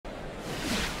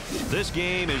This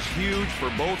game is huge for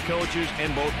both coaches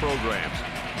and both programs.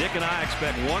 Dick and I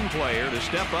expect one player to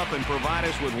step up and provide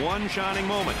us with one shining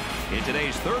moment in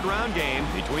today's third-round game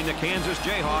between the Kansas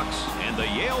Jayhawks and the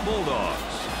Yale Bulldogs.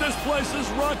 This place is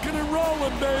rocking and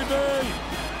rolling, baby!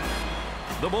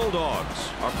 The Bulldogs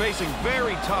are facing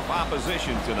very tough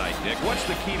opposition tonight, Dick. What's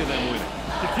the key to them winning?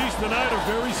 The keys tonight are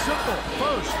very simple.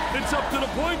 First, it's up to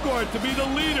the point guard to be the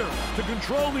leader, to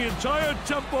control the entire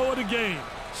tempo of the game.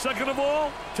 Second of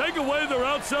all, take away their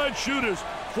outside shooters.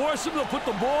 Force them to put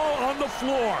the ball on the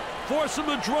floor. Force them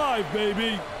to drive,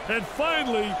 baby. And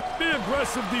finally, be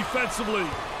aggressive defensively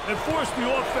and force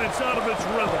the offense out of its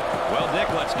rhythm. Well, Dick,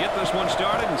 let's get this one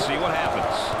started and see what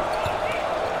happens.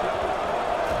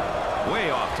 Way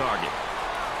off target.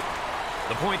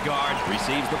 The point guard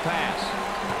receives the pass.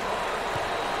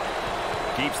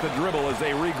 Keeps the dribble as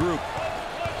they regroup.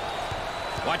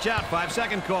 Watch out,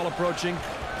 5-second call approaching.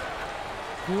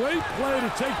 Great play to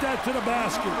take that to the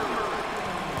basket.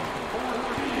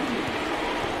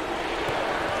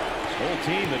 This whole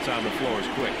team that's on the floor is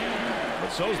quick. But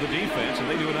so's the defense, and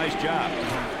they do a nice job.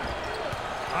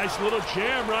 Nice little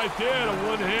jam right there. The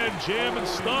one-hand jam and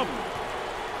stuff.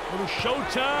 Little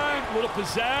showtime, little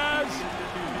pizzazz.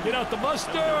 Get out the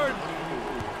mustard.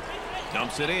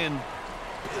 Dumps it in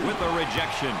with a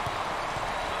rejection.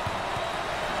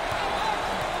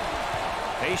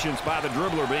 Patience by the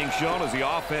dribbler being shown as the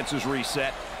offense is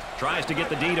reset. Tries to get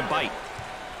the D to bite.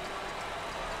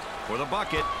 For the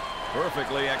bucket,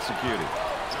 perfectly executed.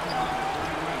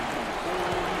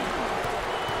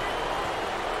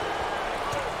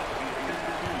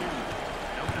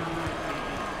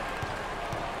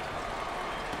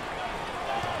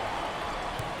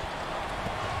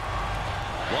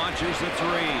 Launches the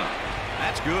three.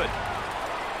 That's good.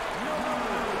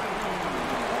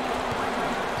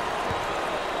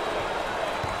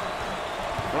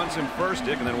 Fronts him first,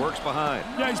 Dick, and then works behind.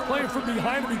 Yeah, he's playing from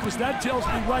behind him because that tells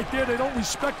me right there they don't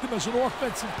respect him as an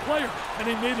offensive player. And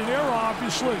they made an error,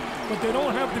 obviously. But they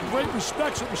don't have the great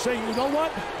respect, so we're saying, you know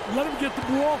what? Let him get the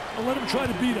ball and let him try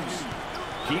to beat us.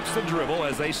 Keeps the dribble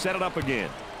as they set it up again.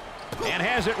 And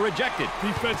has it rejected.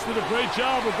 Defense did a great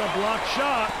job with that block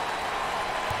shot.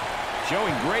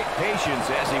 Showing great patience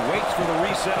as he waits for the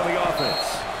reset of the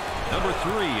offense. Number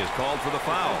 3 is called for the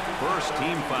foul. First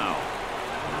team foul.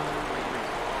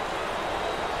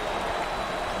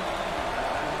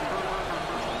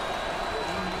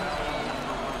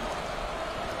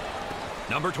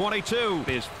 Number 22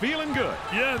 is feeling good.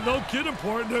 Yeah, no kidding,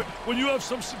 partner. When you have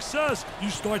some success, you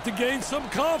start to gain some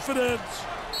confidence.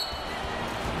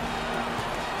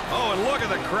 Oh, and look at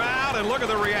the crowd and look at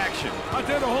the reaction. I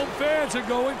tell the home fans are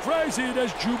going crazy.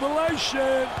 There's jubilation.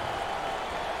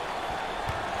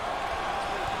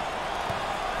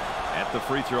 At the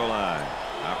free throw line.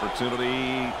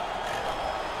 Opportunity.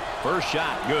 First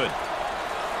shot, good.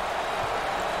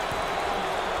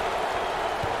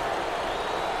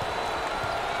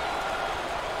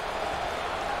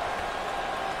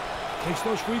 Makes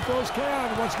those free throws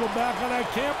count. Wants to go back on that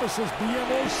campus as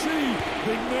BMOC.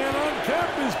 Big man on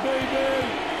campus, baby.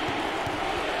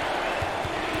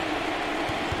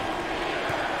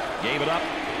 Gave it up.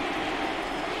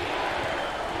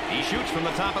 He shoots from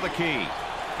the top of the key.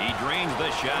 He drains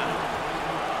the shot.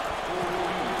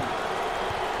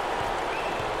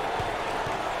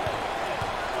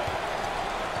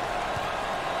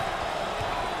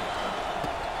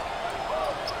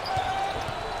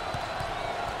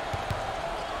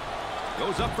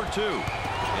 Goes up for 2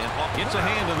 and gets a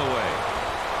hand in the way.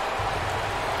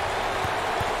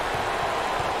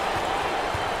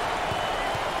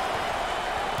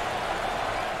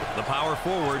 The power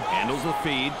forward handles the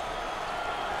feed.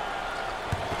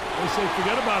 They say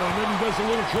forget about it, and then he does a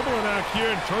little dribbling act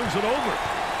here and turns it over.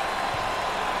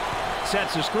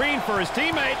 Sets a screen for his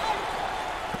teammate.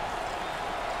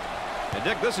 And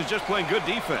Dick, this is just playing good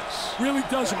defense. Really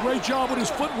does a great job with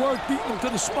his footwork, beating him to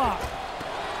the spot.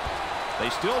 They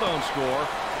still don't score.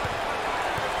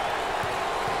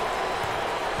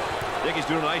 Dickey's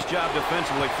doing a nice job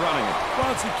defensively fronting him.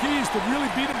 Well, it's the key is to really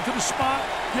beat him to the spot,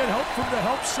 get help from the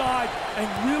help side, and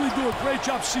really do a great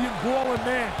job seeing ball and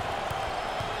man.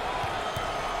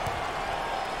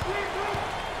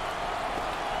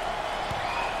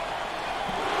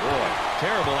 Boy,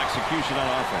 terrible execution on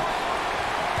offense.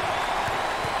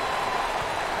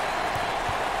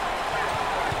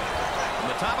 From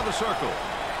the top of the circle.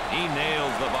 He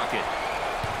nails the bucket.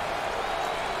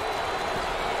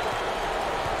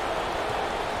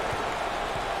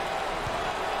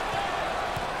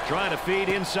 Trying to feed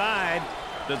inside.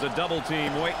 There's a double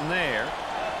team waiting there.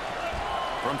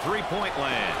 From three-point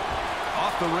land.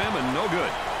 Off the rim and no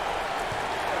good.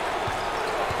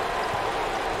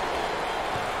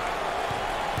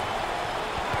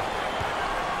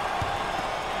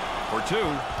 two.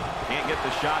 Can't get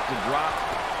the shot to drop.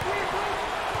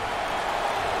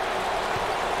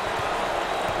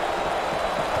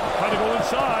 Trying to go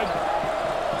inside.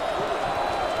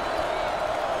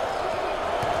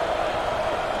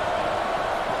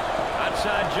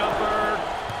 Outside jumper.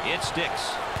 It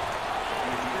sticks.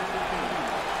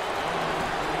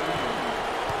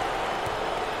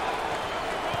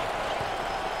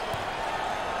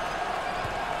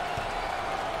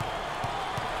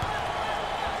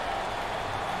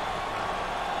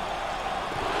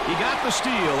 He got the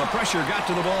steal. The pressure got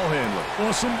to the ball handler.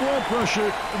 Awesome ball pressure.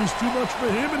 It was too much for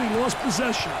him, and he lost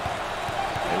possession.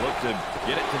 They look to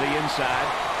get it to the inside.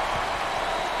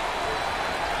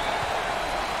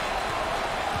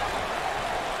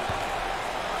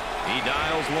 He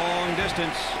dials long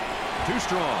distance. Too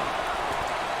strong.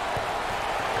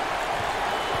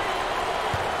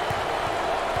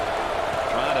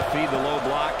 Trying to feed the low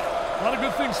block. A lot of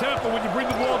good things happen when you bring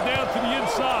the ball down to the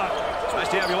inside. Nice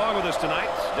to have you along with us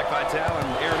tonight. Dick Vitale and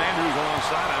Aaron Andrews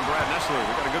alongside. I'm Brad Nessler.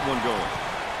 We've got a good one going.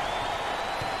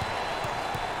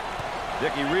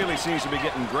 Dick, he really seems to be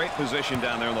getting great position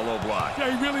down there in the low block.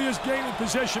 Yeah, he really is gaining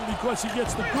possession because he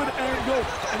gets the good angle,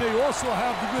 and they also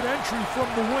have the good entry from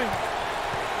the wing.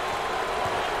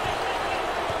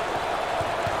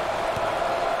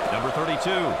 Number 32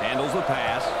 handles the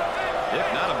pass. Dick,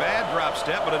 not a bad drop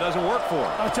step, but it doesn't work for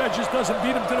him. I'll tell you, just doesn't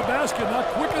beat him to the basket, not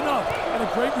quick enough, and a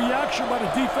great reaction by the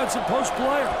defensive post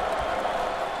player.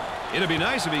 It'd be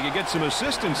nice if he could get some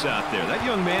assistance out there. That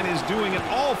young man is doing it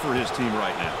all for his team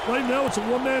right now. Right now, it's a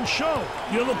one-man show.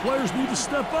 The other players need to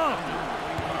step up.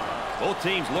 Both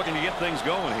teams looking to get things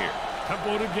going here.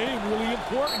 Tempo of the game really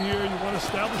important here. You want to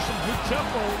establish some good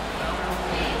tempo.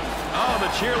 Oh,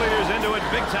 the cheerleaders into it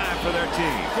big time for their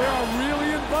team. They are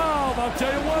really involved. I'll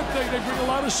tell you one thing, they bring a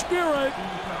lot of spirit.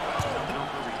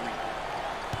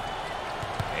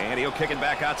 And he'll kick it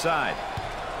back outside.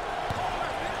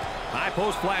 High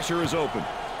post flasher is open.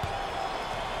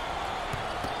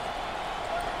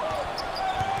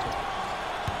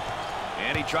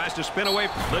 And he tries to spin away.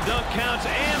 The dunk counts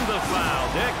and the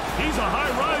foul, Dick. He's a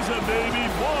high riser, baby.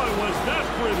 Boy, was that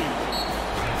pretty.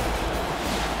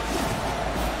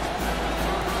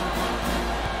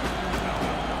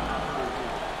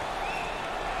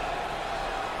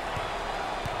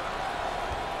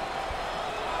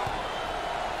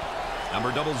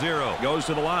 Number 00 goes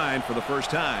to the line for the first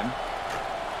time.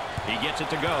 He gets it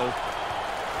to go.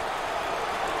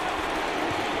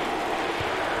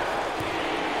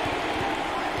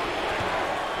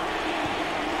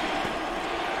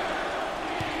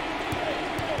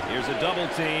 Here's a double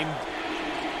team.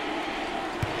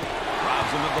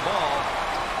 Robs him of the ball.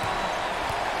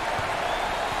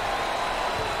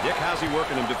 Dick, how's he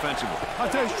working him defensively? I'll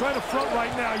tell you, he's trying to front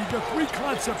right now. You've got three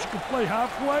concepts. You can play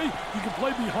halfway, you can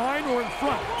play behind, or in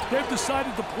front. They've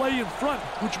decided to play in front,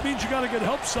 which means you got to get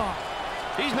help side.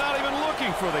 He's not even looking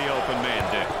for the open man,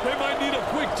 Dick. They might need a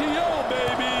quick TO,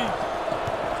 baby.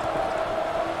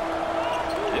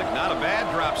 Dick, not a bad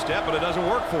drop step, but it doesn't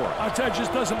work for him. I'll tell you,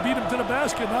 just doesn't beat him to the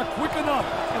basket, not quick enough.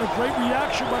 And a great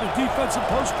reaction by the defensive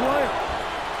post player.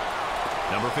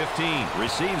 Number 15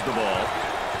 receives the ball.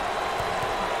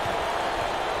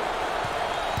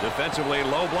 Defensively,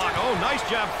 low block. Oh, nice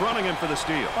job fronting him for the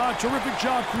steal. Terrific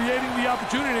job creating the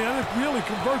opportunity, and it really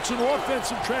converts an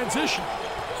offensive transition.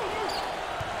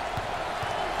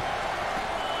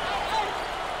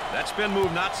 That spin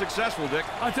move not successful, Dick.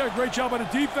 I tell you, great job by the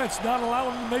defense, not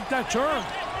allowing him to make that turn.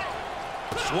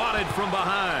 Swatted from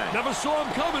behind. Never saw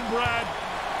him coming, Brad.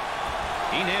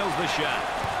 He nails the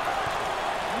shot.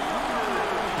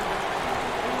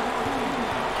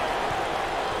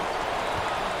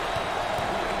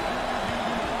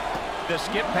 The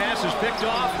skip pass is picked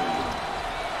off.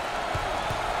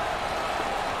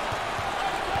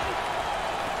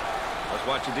 Let's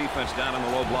watch the defense down on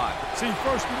the low block. See,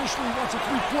 first initially he wants a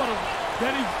three-quarter.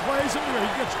 Then he plays him where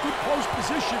he gets good post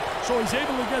position, so he's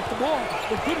able to get the ball.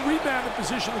 A good rebounding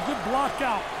position, a good block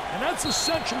out. And that's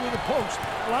essential in the post.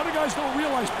 A lot of guys don't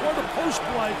realize part of post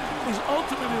play is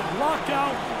ultimately to block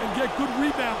out and get good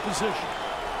rebound position.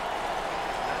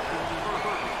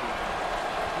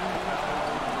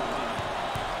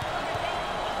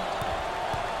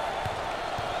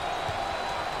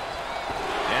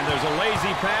 There's a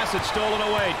lazy pass. It's stolen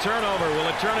away. Turnover. Will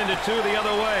it turn into two the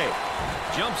other way?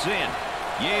 Jumps in.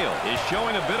 Yale is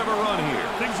showing a bit of a run here.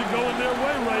 Things are going their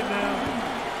way right now.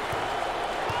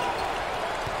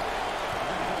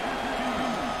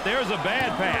 There's a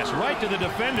bad pass right to the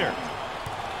defender.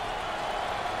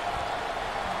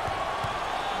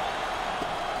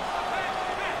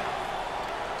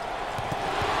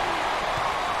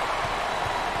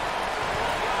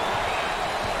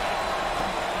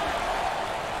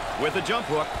 with a jump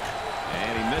hook.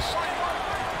 And he missed.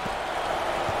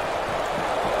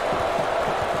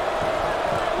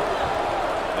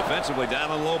 Defensively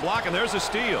down on the low block, and there's a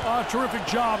steal. Terrific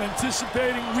job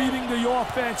anticipating, reading the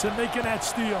offense, and making that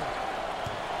steal.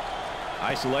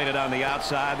 Isolated on the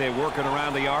outside. They're working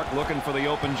around the arc, looking for the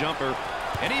open jumper.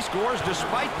 And he scores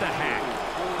despite the hack.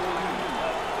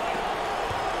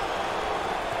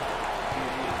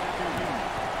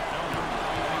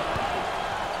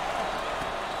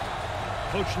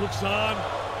 Coach looks on,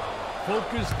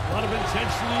 focused, a lot of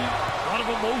intensity, a lot of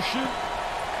emotion.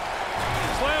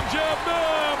 Slam jam,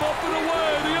 bam, up and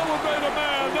away, the elevator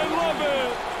man, they love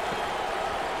it.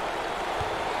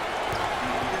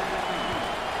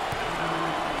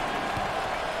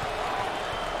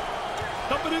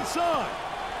 Dump it inside.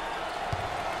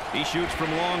 He shoots from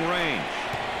long range.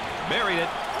 Buried it.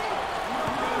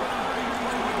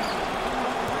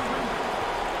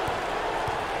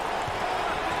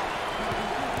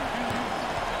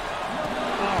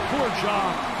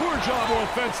 Poor job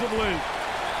offensively.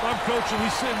 If I'm coaching,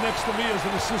 he's sitting next to me as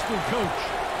an assistant coach.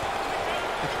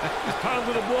 He's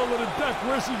pounding the ball to the deck.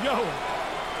 Where's he going?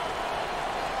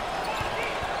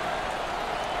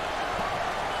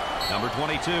 Number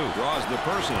 22 draws the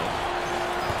personal.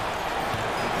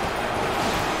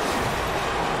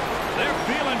 They're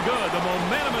feeling good. The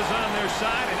momentum is on their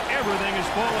side, and everything is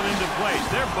falling into place.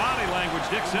 Their body language,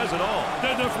 Dick, says it all.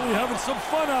 They're definitely having some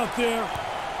fun out there.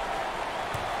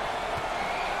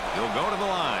 He'll go to the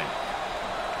line.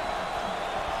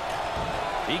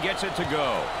 He gets it to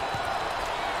go.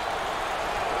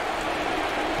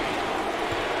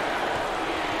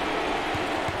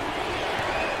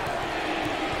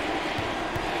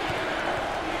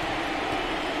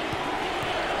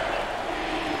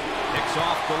 Picks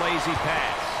off the lazy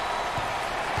pass.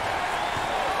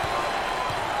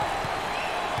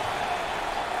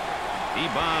 He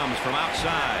bombs from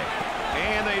outside.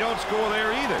 And they don't score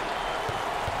there either.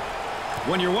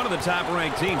 When you're one of the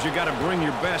top-ranked teams, you got to bring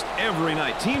your best every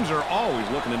night. Teams are always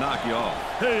looking to knock you off.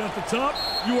 Hey, at the top,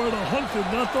 you are the hunted,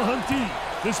 not the huntee.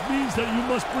 This means that you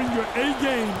must bring your A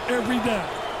game every day.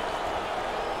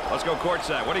 Let's go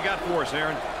courtside. What do you got for us,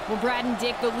 Aaron? Well, Brad and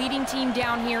Dick, the leading team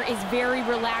down here is very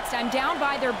relaxed. I'm down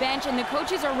by their bench, and the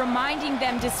coaches are reminding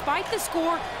them, despite the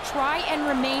score, try and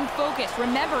remain focused.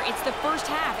 Remember, it's the first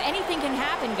half. Anything can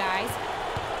happen, guys.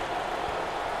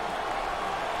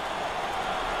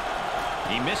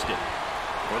 He missed it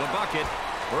for the bucket.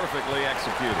 Perfectly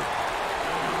executed.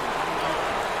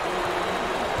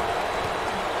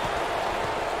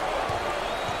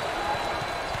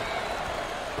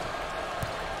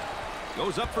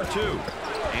 Goes up for two.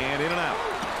 And in and out.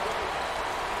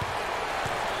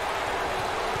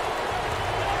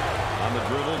 On the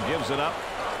dribble, gives it up.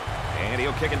 And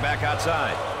he'll kick it back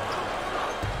outside.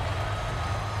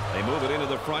 They move it into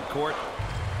the front court.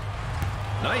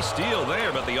 Nice steal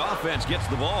there, but the offense gets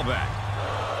the ball back.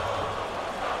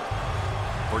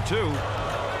 For two.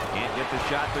 Can't get the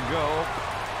shot to go.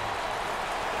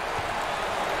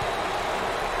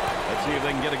 Let's see if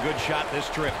they can get a good shot this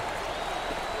trip.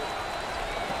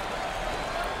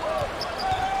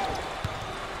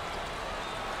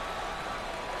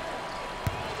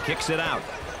 Kicks it out.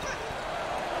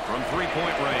 From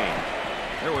three-point range.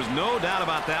 There was no doubt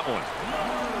about that one.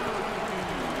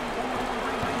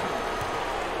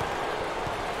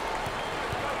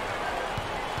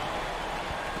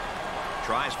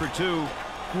 Tries for two.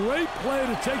 Great play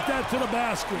to take that to the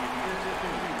basket.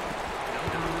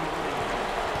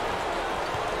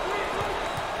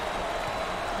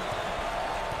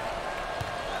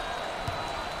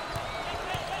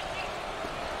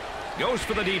 Goes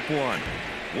for the deep one.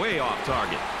 Way off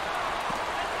target.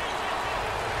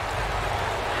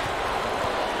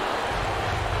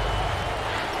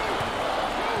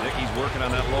 Dickey's working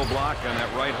on that low block on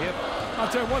that right hip. I'll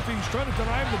tell you one thing, he's trying to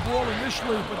deny him the ball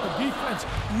initially, but the defense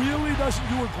really doesn't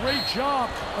do a great job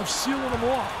of sealing him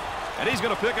off. And he's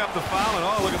going to pick up the foul, and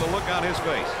oh, look at the look on his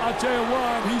face. I'll tell you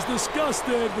what, he's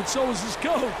disgusted, but so is his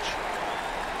coach.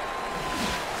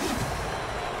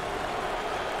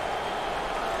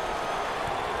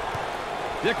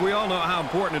 Dick, we all know how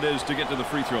important it is to get to the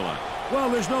free throw line. Well,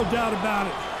 there's no doubt about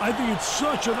it. I think it's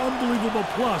such an unbelievable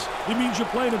plus. It means you're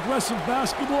playing aggressive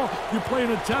basketball, you're playing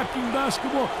attacking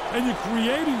basketball, and you're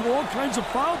creating all kinds of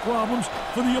foul problems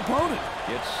for the opponent.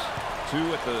 Gets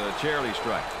two at the charity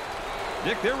stripe.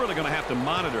 Dick, they're really going to have to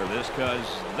monitor this because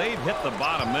they've hit the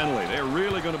bottom mentally. They're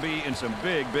really going to be in some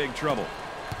big, big trouble.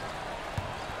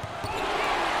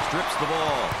 Strips the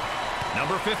ball.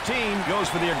 Number 15 goes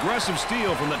for the aggressive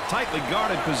steal from the tightly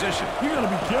guarded position. You got to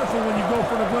be careful when you go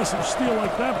for an aggressive steal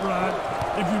like that, Brad.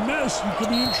 If you miss, you could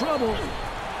be in trouble.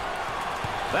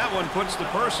 That one puts the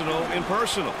personal in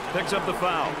personal. Picks up the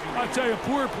foul. I tell you,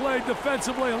 poor play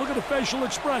defensively. Look at the facial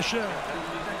expression.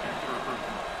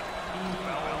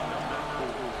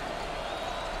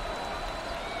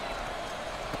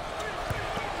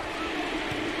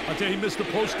 I tell you, he missed the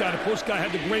post guy. The post guy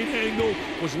had the great angle,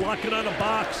 was locking on a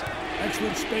box.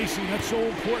 Excellent spacing. That's so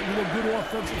important to a good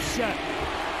offensive set.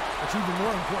 It's even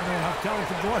more important to have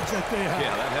talented guards that they have.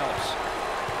 Yeah, that helps.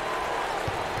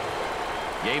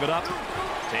 Gave it up.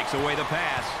 Takes away the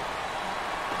pass.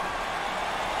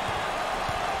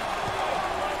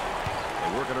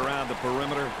 They work it around the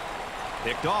perimeter.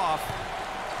 Picked off.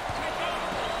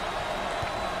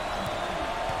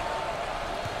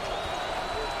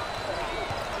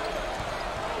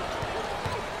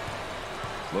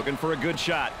 Looking for a good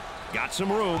shot. Got some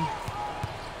room.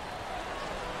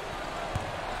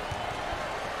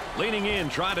 Leaning in,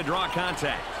 trying to draw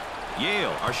contact.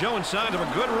 Yale are showing signs of a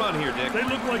good run here, Dick. They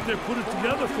look like they put it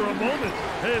together for a moment.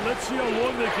 Hey, let's see how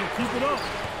long they can keep it up.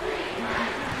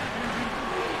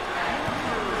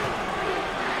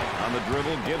 On the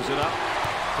dribble, gives it up.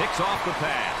 Picks off the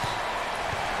pass.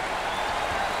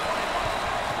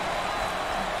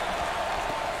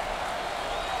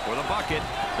 For the bucket.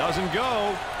 Doesn't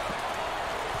go.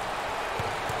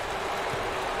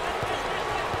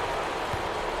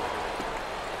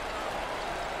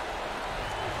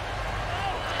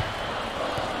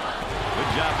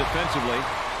 Job defensively.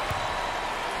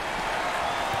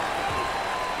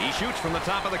 He shoots from the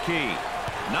top of the key.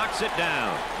 Knocks it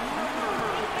down.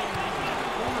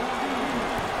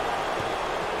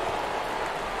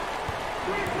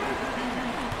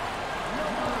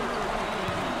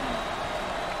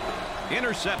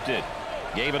 Intercepted.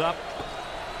 Gave it up.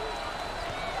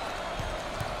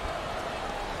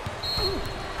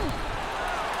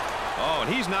 Oh,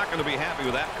 and he's not going to be happy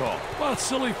with that call. Well,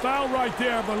 silly foul right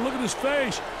there, but look at his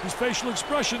face. His facial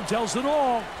expression tells it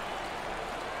all.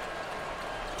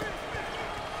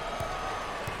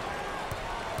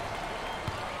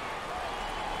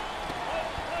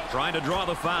 Trying to draw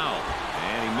the foul.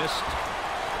 And he missed.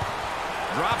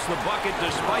 Drops the bucket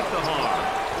despite the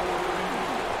harm.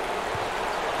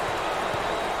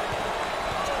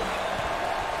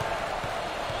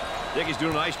 Dickey's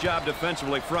doing a nice job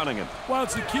defensively fronting him. Well,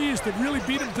 it's the key is to really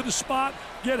beat him to the spot,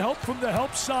 get help from the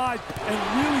help side, and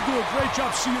really do a great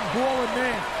job seeing ball and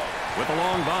man. With a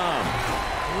long bomb.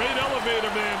 Great elevator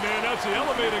man. That's the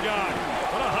elevator guy.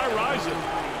 What a high riser.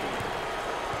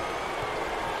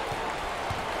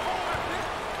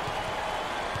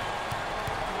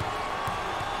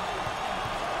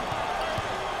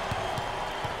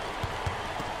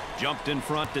 Jumped in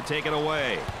front to take it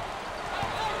away.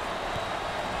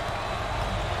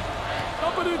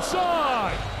 Up and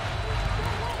inside.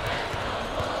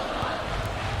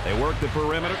 They work the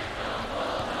perimeter.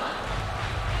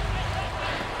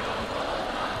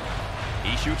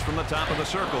 He shoots from the top of the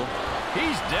circle.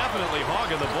 He's definitely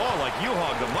hogging the ball like you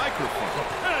hog the microphone.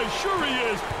 Hey, sure he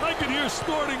is. I can hear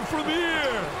snorting from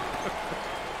here.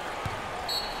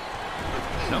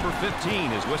 Number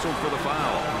 15 is whistled for the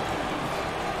foul.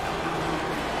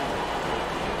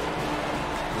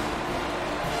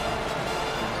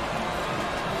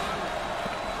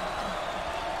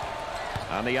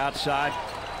 On the outside.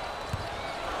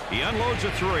 He unloads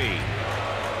a three.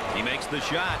 He makes the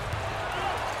shot.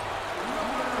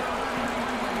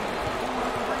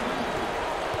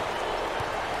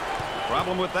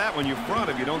 Problem with that, when you front,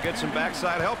 if you don't get some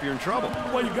backside help, you're in trouble.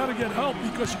 Well, you got to get help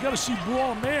because you got to see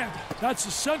ball man. That's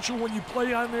essential when you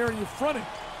play on there and you're fronting.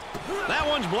 That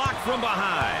one's blocked from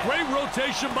behind. Great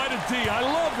rotation by the D. I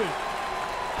love it.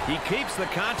 He keeps the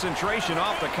concentration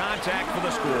off the contact for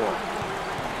the score.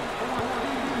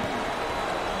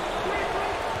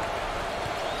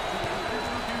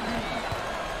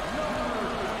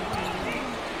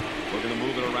 Looking to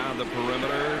move it around the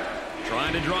perimeter.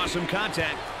 Trying to draw some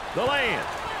contact. The lay-in.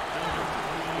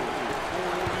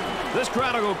 This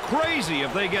crowd will go crazy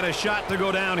if they get a shot to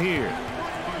go down here.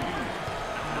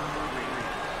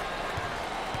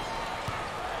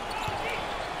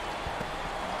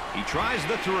 He tries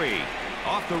the three.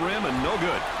 Off the rim and no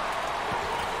good.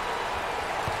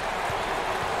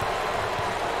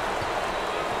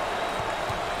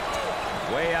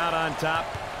 Way out on top.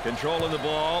 Controlling the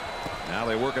ball. Now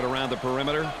they work it around the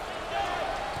perimeter.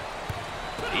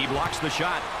 He blocks the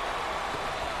shot.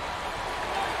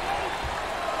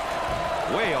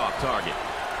 Way off target.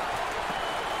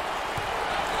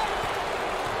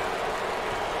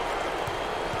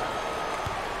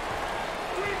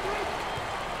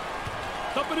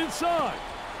 Up and inside.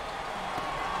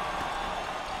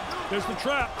 There's the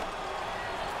trap.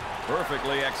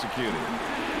 Perfectly executed.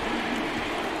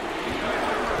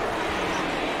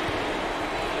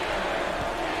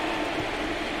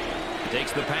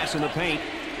 Takes the pass in the paint.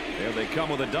 There they come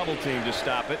with a double team to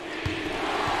stop it.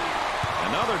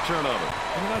 Another turnover.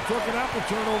 And we're not talking apple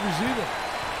turnovers either.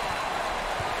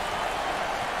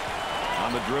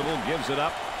 On the dribble, gives it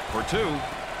up for two,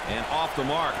 and off the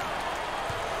mark.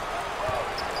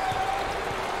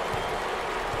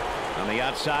 On the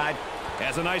outside,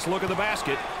 has a nice look at the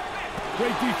basket.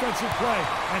 Great defensive play.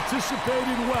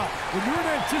 Anticipated well. When you're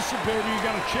an anticipator, you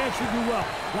got a chance to do well.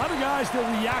 A lot of guys,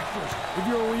 they're reactors. If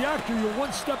you're a reactor, you're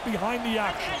one step behind the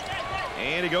action.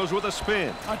 And he goes with a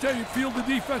spin. I tell you, feel the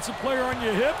defensive player on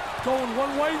your hip, going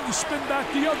one way, you spin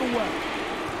back the other way.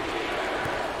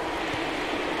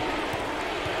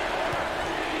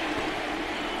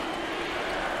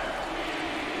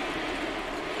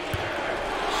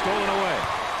 Stolen away.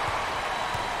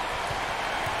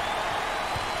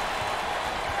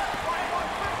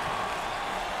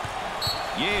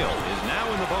 Yale is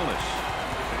now in the bonus.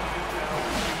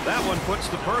 That one puts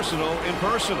the personal in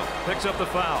personal. Picks up the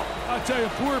foul. I tell you,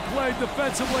 poor play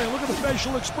defensively. Look at the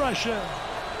facial expression.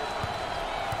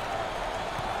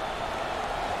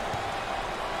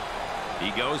 He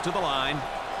goes to the line.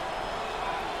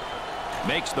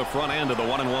 Makes the front end of the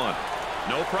 1-and-1.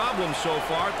 No problem so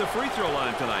far at the free throw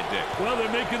line tonight, Dick. Well,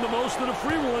 they're making the most of the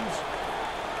free ones.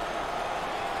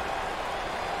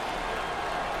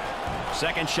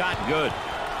 Second shot, good.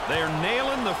 They're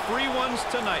nailing the free ones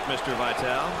tonight, Mr.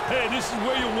 Vitale. Hey, this is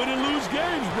where you win and lose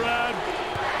games, Brad.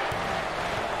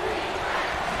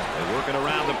 They're working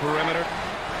around the perimeter.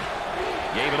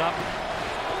 Gave it up.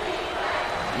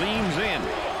 Leans in.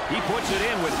 He puts it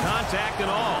in with contact and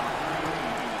all.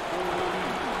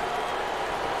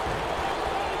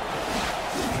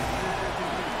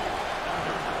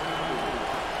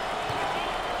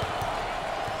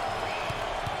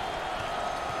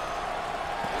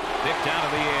 Picked out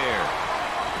of the air.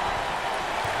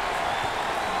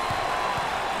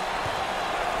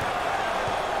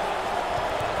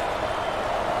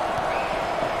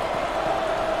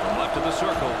 From left of the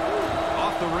circle.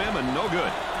 Off the rim and no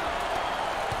good.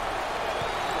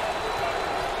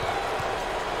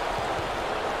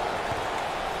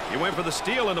 He went for the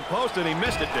steal in the post and he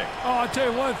missed it, Dick. Oh, I'll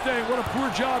tell you one thing. What a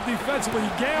poor job defensively. He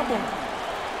gambled.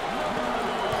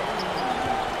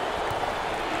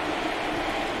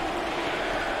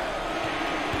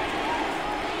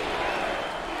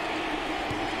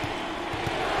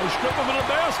 Strip him in a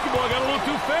basketball. Got a little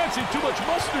too fancy. Too much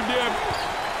mustard there.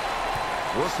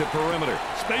 Work the perimeter.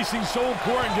 Spacing so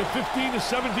important. Get 15 to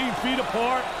 17 feet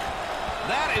apart.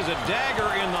 That is a dagger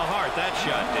in the heart, that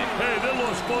shot, Dick. Hey, they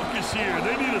lost focus here.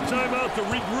 They need a timeout to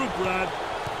regroup, Brad.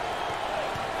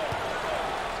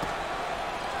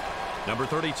 Number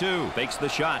 32 fakes the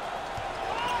shot.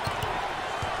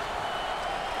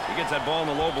 He gets that ball in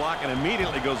the low block and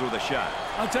immediately goes with a shot.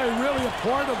 I'll tell you, really a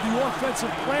part of the offensive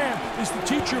plan is to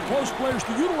teach your post players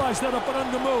to utilize that up and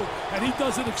under move, and he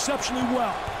does it exceptionally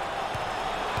well.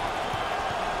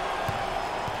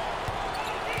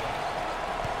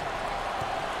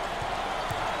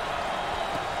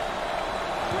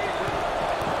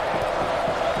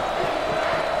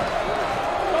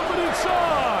 Up and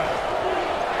inside.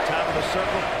 Top of the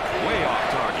circle, way off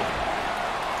target.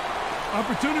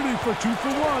 Opportunity for 2 for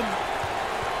 1.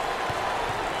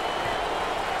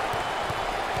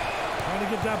 Trying to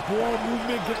get that ball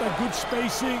movement, get that good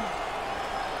spacing.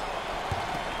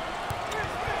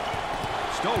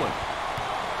 Stolen.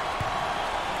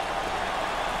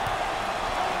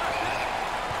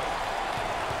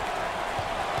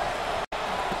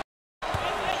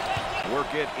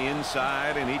 Work it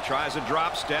inside, and he tries a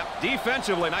drop step.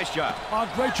 Defensively, nice job.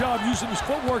 Great job using his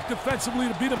footwork defensively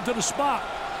to beat him to the spot.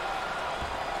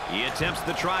 He attempts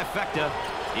the trifecta.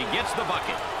 He gets the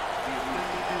bucket.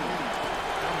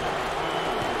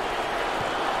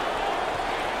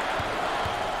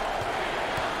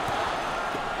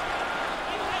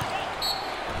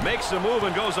 Makes the move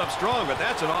and goes up strong, but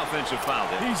that's an offensive foul.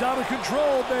 He's out of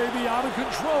control, baby, out of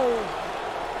control.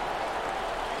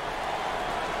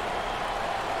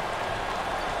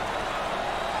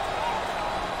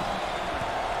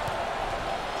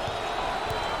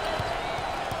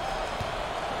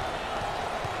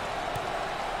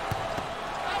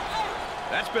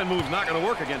 That spin move's not going to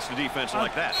work against a defense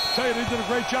like that. I tell you, they did a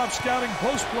great job scouting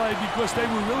post play because they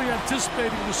were really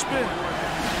anticipating the spin.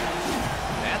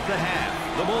 At the half,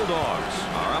 the Bulldogs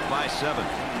are up by 7.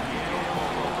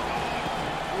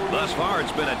 Thus far,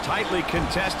 it's been a tightly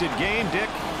contested game.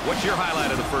 Dick, what's your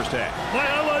highlight of the first half? My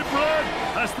highlight, Brad,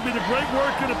 has to be the great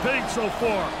work in the paint so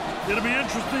far. It'll be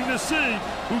interesting to see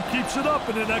who keeps it up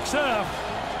in the next half.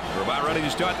 We're about ready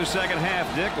to start the second half,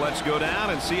 Dick. Let's go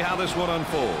down and see how this one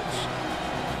unfolds.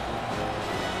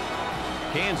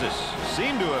 Kansas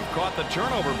seemed to have caught the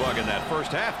turnover bug in that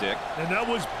first half, Dick. And that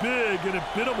was big, and it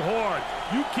bit them hard.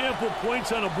 You can't put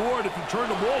points on a board if you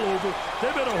turn the ball over. They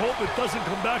better hope it doesn't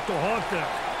come back to haunt them.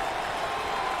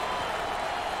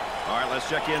 All right, let's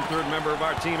check in third member of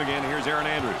our team again. Here's Aaron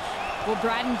Andrews. Well,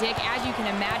 Brad and Dick, as you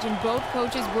can imagine, both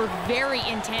coaches were very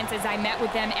intense as I met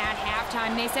with them at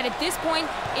halftime. They said at this point,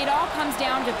 it all comes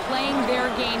down to playing their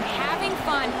game, having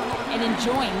fun, and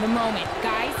enjoying the moment.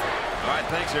 Guys? All right,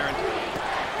 thanks, Aaron.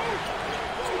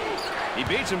 He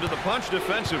beats him to the punch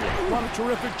defensively. What a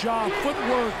terrific job.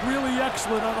 Footwork really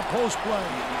excellent on a post play.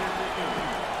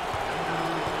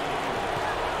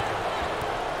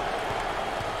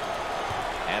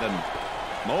 And a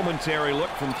momentary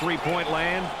look from three-point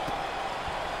land.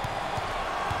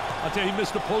 I'll tell you, he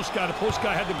missed the post guy. The post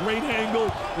guy had the great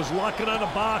angle, was locking on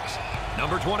the box.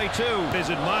 Number 22 is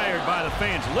admired by the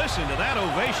fans. Listen to that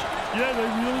ovation. Yeah, they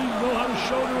really know how to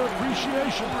show their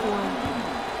appreciation for him.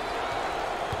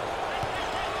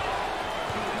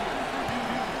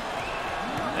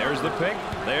 There's the pick.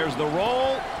 There's the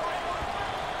roll.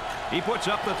 He puts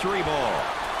up the three ball.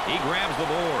 He grabs the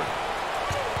board.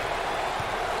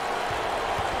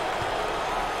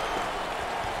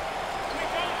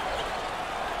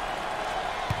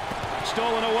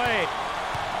 Stolen away.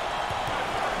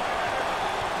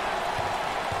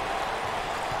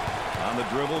 On the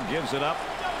dribble, gives it up.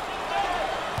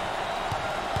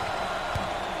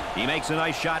 He makes a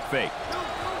nice shot fake.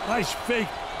 Nice fake.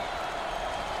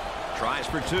 Tries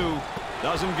for two.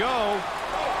 Doesn't go.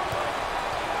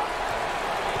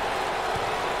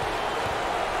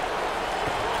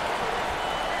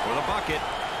 For the bucket.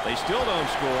 They still don't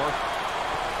score.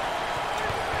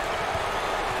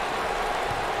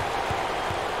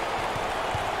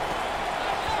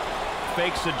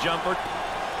 Fakes a jumper.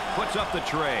 Puts up the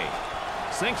tray.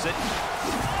 Sinks it.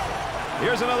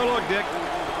 Here's another look, Dick.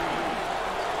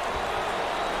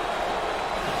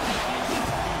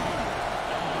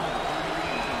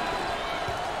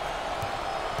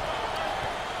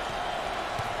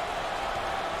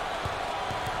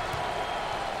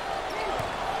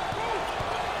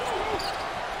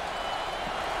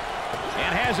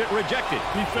 And has it rejected.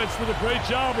 Defense did a great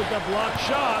job with that block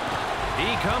shot. He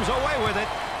comes away with it.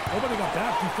 Nobody got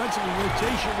back defensively.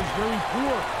 Rotation was very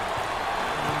poor.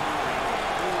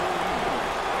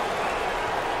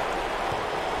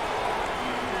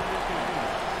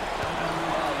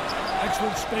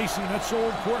 Excellent spacing. That's so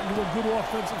important to a good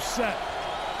offensive set.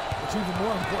 It's even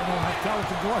more important to have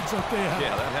talented guards like they have.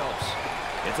 Yeah, that helps.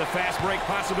 It's a fast break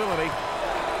possibility.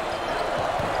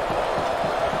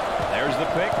 There's the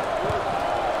pick.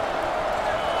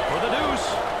 For the deuce.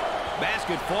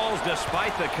 Basket falls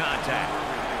despite the contact.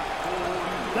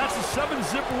 That's a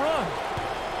 7-zip run.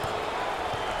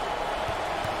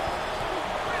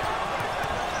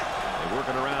 They work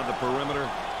it around the perimeter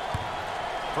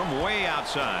from way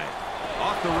outside.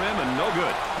 Off the rim and no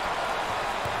good.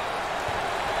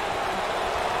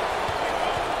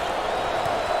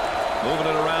 Moving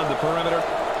it around the perimeter.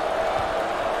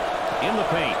 In the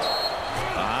paint.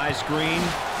 A high screen.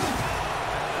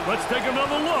 Let's take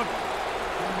another look.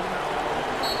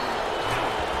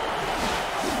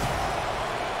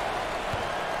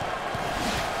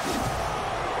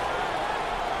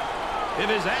 If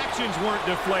his actions weren't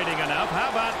deflating enough, how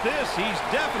about this? He's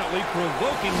definitely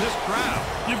provoking this crowd.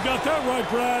 You've got that right,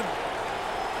 Brad.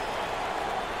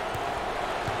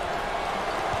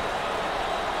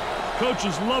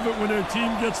 Coaches love it when their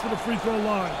team gets to the free throw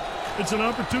line. It's an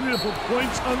opportunity to put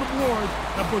points on the board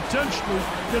and potentially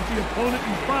get the opponent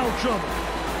in foul trouble.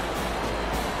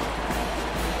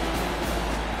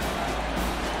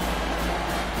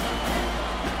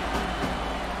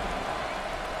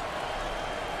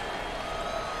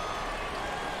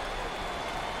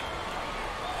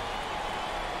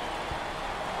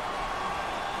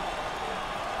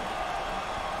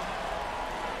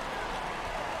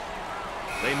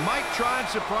 They might try and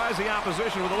surprise the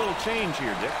opposition with a little change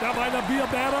here, Dick. That might not be a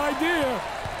bad idea.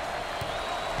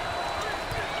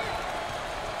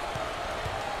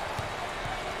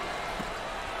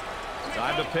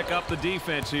 Time to pick up the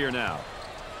defense here now.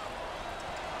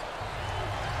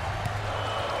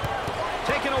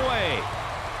 Taken away.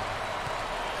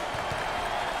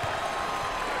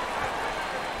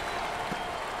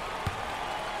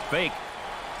 Fake.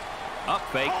 Up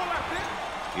fake.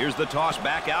 Here's the toss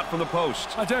back out from the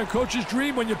post. I tell you, coach's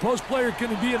dream when your post player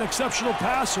can be an exceptional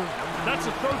passer. That's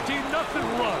a 13-0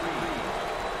 run.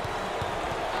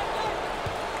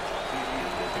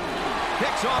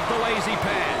 Picks off the lazy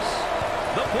pass.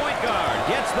 The point guard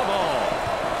gets the ball.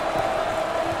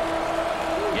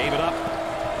 Gave it up.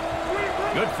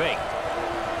 Good fake.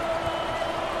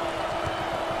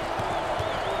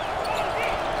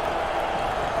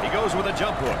 goes with a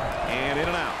jump hook. And in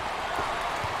and out.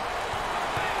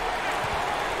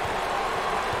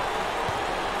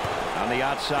 On the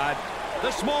outside,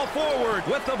 the small forward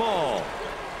with the ball.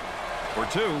 For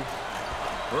two.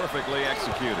 Perfectly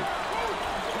executed.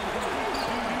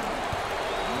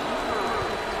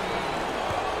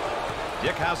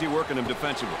 Dick, how's he working him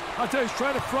defensively? I'll tell you, he's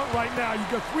trying to front right now.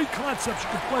 You've got three concepts. You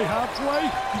can play halfway,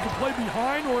 you can play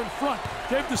behind, or in front.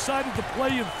 They've decided to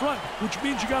play in front, which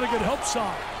means you got to get help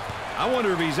side. I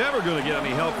wonder if he's ever going to get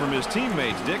any help from his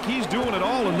teammates, Dick. He's doing it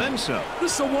all and then some.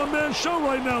 This is a one-man show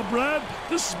right now, Brad.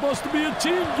 This is supposed to be a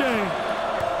team game.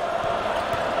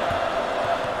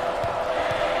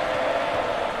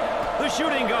 The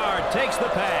shooting guard takes the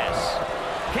pass.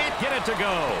 Can't get it to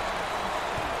go.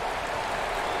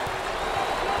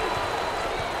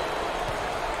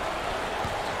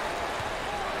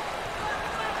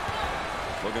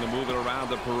 Looking to move it around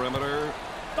the perimeter.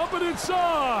 Up and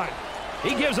inside.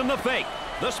 He gives him the fake.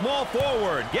 The small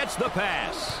forward gets the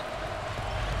pass.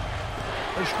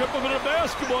 They strip him in a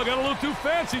basketball. Got a little too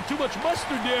fancy. Too much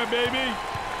mustard there, baby.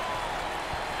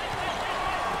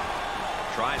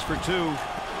 Tries for two.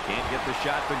 Can't get the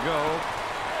shot to go.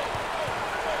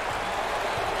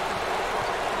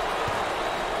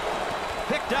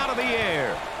 Picked out of the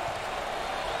air.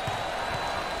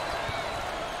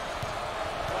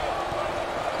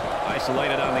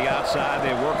 Isolated on the outside.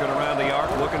 They're working around the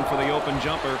arc, looking for the open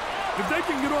jumper. If they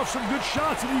can get off some good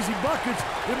shots and easy buckets,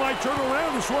 they might turn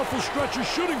around this awful stretch of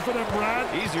shooting for them, Brad.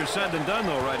 Easier said than done,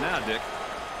 though, right now, Dick.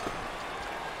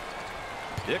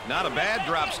 Dick, not a bad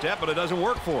drop step, but it doesn't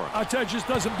work for him. I tell you, just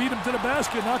doesn't beat him to the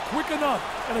basket. Not quick enough.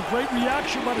 And a great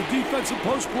reaction by the defensive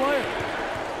post player.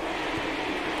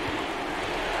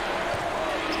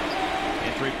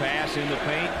 Entry pass in the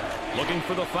paint. Looking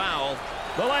for the foul.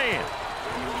 The lay-in.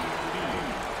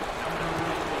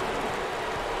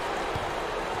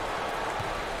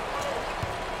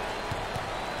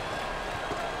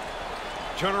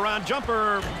 Turnaround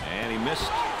jumper, and he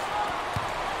missed.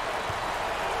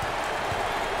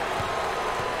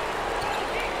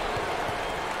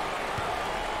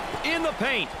 In the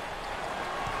paint.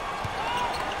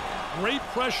 Great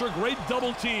pressure, great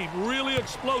double team, really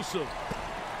explosive.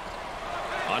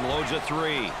 Unloads a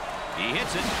three. He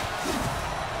hits it.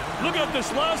 Look at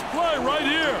this last play right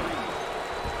here.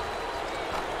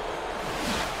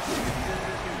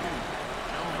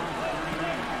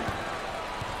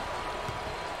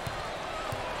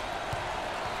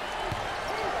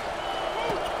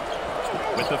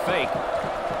 With the fake.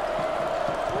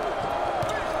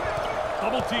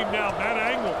 Double team now, that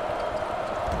angle.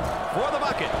 For the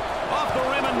bucket. Off the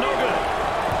rim and no good.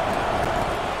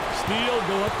 Steal,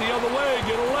 go up the other way,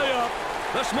 get a layup.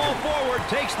 The small forward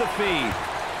takes the feed.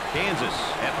 Kansas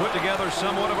have put together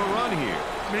somewhat of a run here.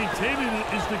 Maintaining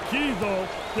it is the key, though.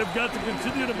 They've got to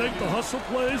continue to make the hustle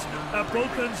plays at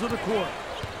both ends of the court.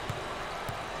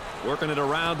 Working it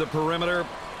around the perimeter.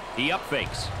 He up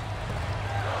fakes.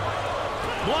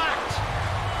 Blocked.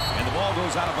 And the ball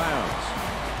goes out of bounds.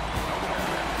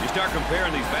 You start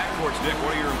comparing these backcourts, Dick.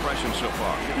 What are your impressions so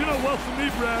far? You know, well, for me,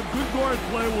 Brad, good guard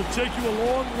play will take you a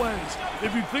long ways.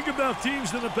 If you think about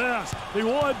teams in the past, they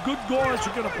all had good guards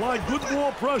who can apply good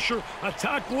ball pressure,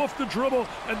 attack off the dribble,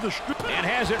 and distribute. And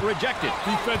has it rejected.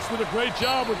 Defense did a great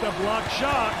job with that block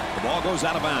shot. The ball goes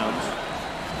out of bounds.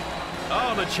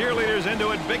 Oh, the cheerleaders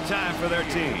into it big time for their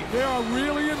team. They are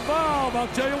really involved. I'll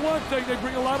tell you one thing, they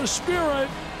bring a lot of spirit.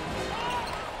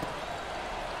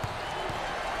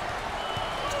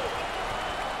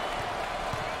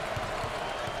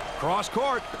 Cross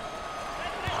court.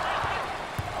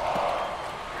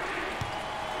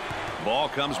 Ball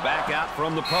comes back out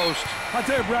from the post. I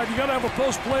tell you, Brad, you got to have a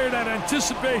post player that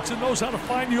anticipates and knows how to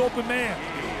find the open man.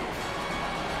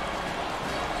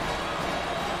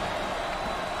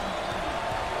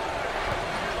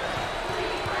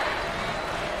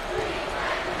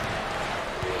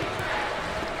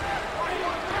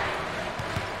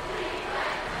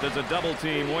 There's a double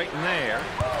team waiting there.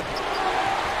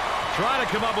 Trying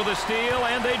to come up with a steal,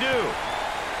 and they do.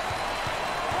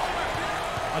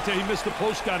 I'll tell you, he missed the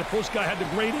post guy. The post guy had the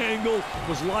great angle,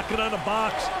 was locking on the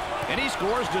box. And he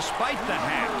scores despite the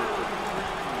hack.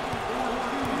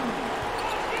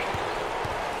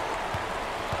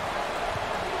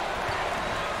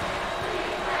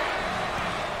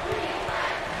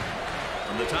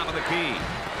 From the top of the key.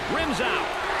 Rims out.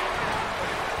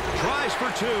 Tries for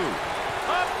two.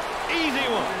 Up. Easy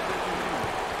one.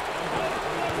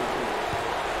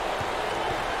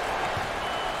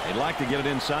 They'd like to get it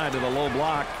inside to the low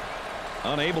block.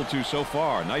 Unable to so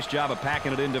far. Nice job of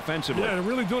packing it in defensively. Yeah, they're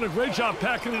really doing a great job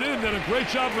packing it in. Did a great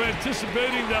job of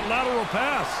anticipating that lateral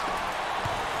pass.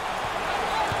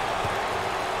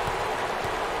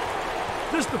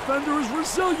 This defender is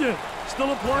resilient,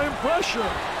 still applying pressure.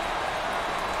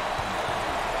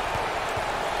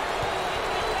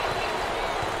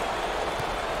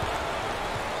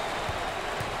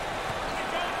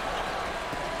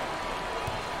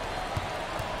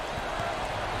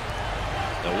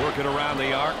 They'll work it around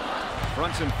the arc.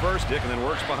 Fronts him first, Dick, and then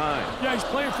works behind. Yeah, he's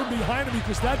playing from behind him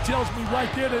because that tells me right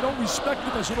there they don't respect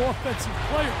him as an offensive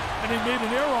player. And they made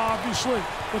an error, obviously,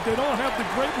 but they don't have the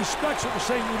great respect. So they're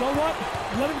saying, you know what?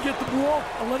 Let him get the ball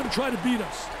and let him try to beat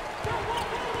us.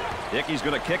 Dickey's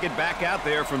going to kick it back out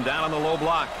there from down on the low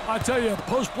block. I tell you, a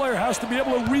post player has to be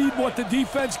able to read what the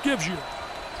defense gives you.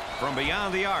 From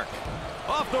beyond the arc.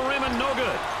 Off the rim and no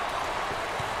good.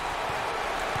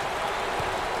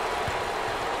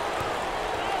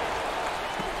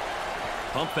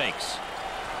 Pump fakes.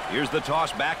 Here's the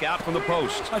toss back out from the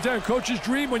post. I tell you, coach's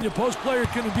dream when your post player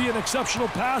can be an exceptional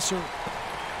passer.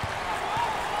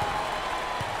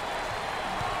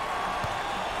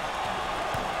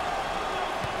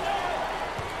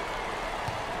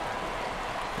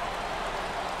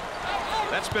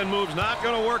 That spin move's not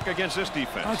going to work against this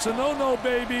defense. That's a no-no,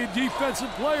 baby. Defensive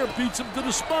player beats him to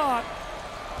the spot.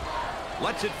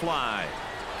 Lets it fly.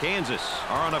 Kansas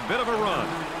are on a bit of a run.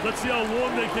 Let's see how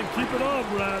long they can keep it on,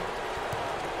 Brad.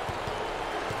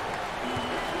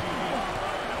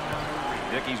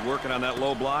 Dickey's working on that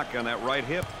low block on that right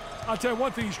hip. I'll tell you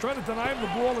one thing, he's trying to deny him the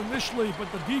ball initially,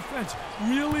 but the defense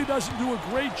really doesn't do a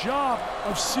great job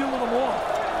of sealing him off.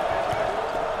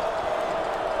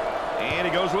 And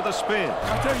he goes with a spin.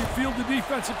 I tell you, feel the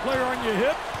defensive player on your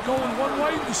hip, going one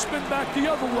way, you spin back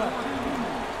the other way.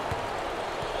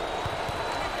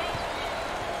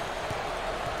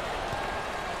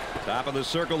 Top of the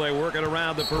circle, they work it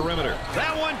around the perimeter.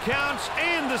 That one counts,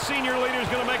 and the senior leader is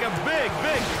going to make a big,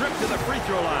 big trip to the free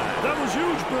throw line. That was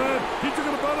huge, Brad. He took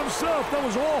it about himself. That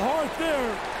was all heart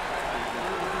there.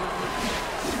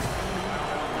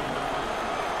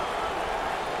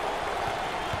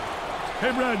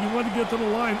 Hey, Brad, you want to get to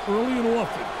the line early and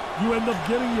often. You end up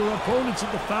getting your opponents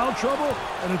into foul trouble,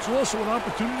 and it's also an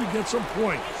opportunity to get some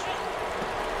points.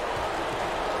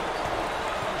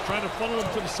 Trying to funnel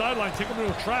him to the sideline, take him to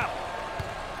a trap.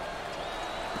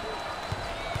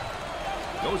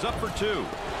 Goes up for two.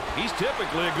 He's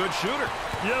typically a good shooter.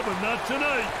 Yeah, but not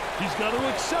tonight. He's got to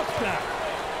accept that.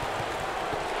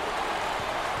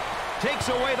 Takes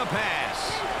away the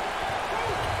pass.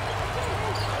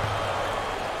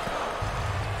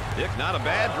 Dick, not a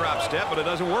bad drop step, but it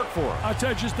doesn't work for him. I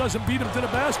tell you, just doesn't beat him to the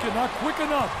basket. Not quick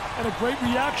enough. And a great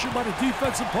reaction by the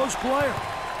defensive post player.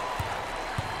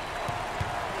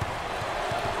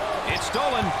 It's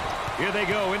stolen. Here they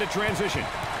go into transition.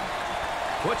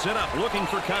 Puts it up, looking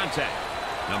for contact.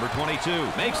 Number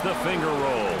 22 makes the finger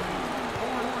roll.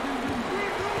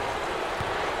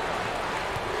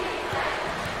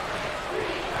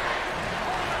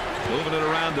 Moving it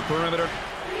around the perimeter.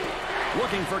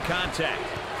 Looking for contact.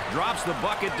 Drops the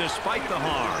bucket despite the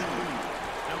harm.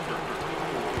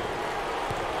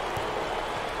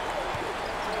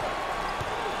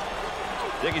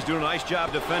 Dickey's doing a nice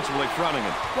job defensively fronting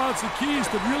him. Well, it's the keys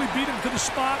to really beat him to the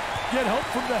spot, get help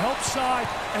from the help side,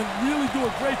 and really do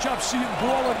a great job seeing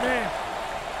ball and man.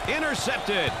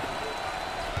 Intercepted.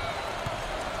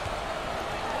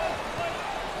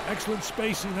 Excellent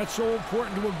spacing. That's so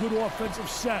important to a good offensive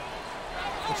set.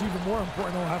 It's even more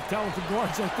important to have talented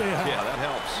guards like they have. Yeah, that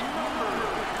helps.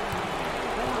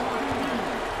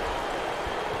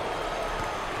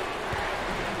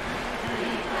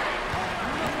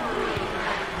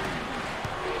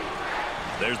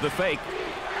 There's the fake.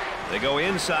 They go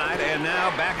inside and now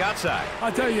back outside.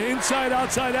 I tell you,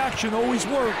 inside-outside action always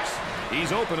works.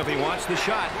 He's open if he wants the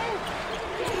shot.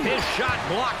 His shot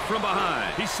blocked from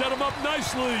behind. He set him up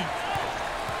nicely.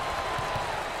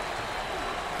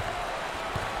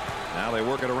 Now they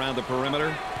work it around the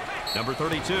perimeter. Number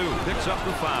 32 picks up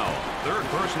the foul. Third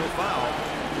personal foul.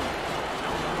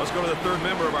 Let's go to the third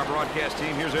member of our broadcast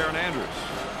team. Here's Aaron Andrews.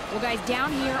 Well, guys,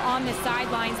 down here on the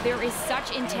sidelines, there is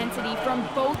such intensity from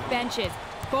both benches.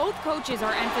 Both coaches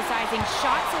are emphasizing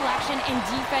shot selection and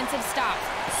defensive stops.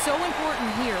 So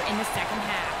important here in the second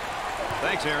half.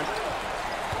 Thanks, Aaron.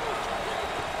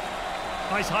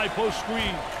 Nice high post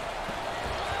screen.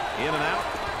 In and out.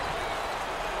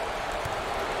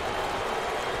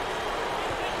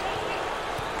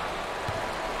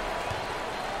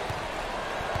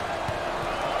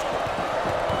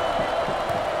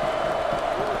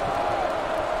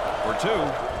 For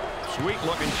two.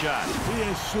 Sweet-looking shot. He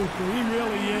is super. He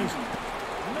really is.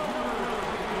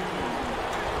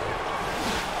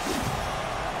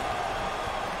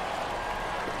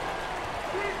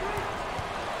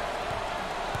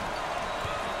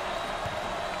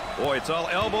 Boy, it's all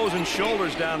elbows and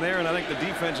shoulders down there, and I think the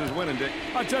defense is winning, Dick.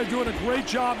 I tell you, doing a great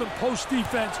job in post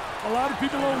defense. A lot of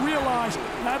people don't realize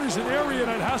that is an area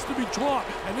that has to be taught,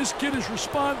 and this kid has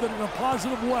responded in a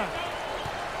positive way.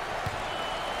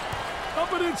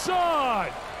 Up and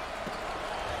inside.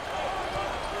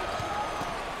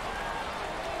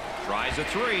 Tries a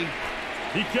three.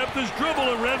 He kept his dribble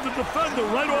and ran the defender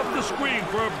right off the screen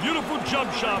for a beautiful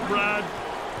jump shot, Brad.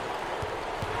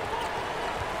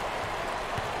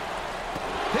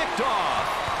 Picked off.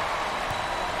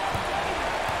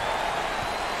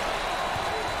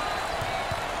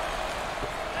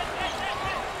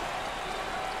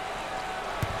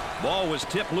 Ball was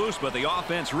tipped loose, but the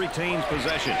offense retains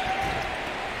possession.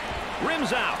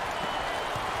 Rims out.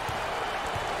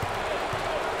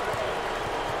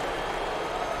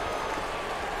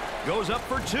 Goes up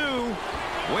for two.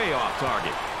 Way off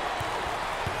target.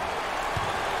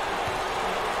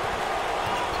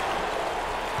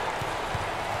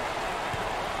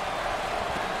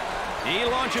 He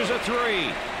launches a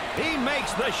three. He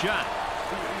makes the shot.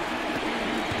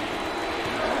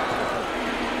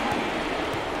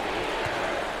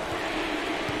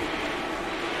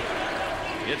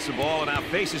 Gets the ball and now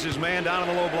faces his man down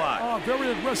in the low block. Oh,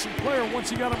 very aggressive player once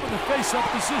he got up in the face-up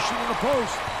position in the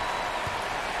post.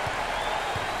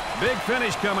 Big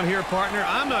finish coming here, partner.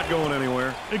 I'm not going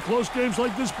anywhere. In close games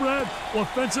like this, Brad,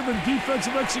 offensive and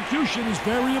defensive execution is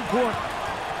very important.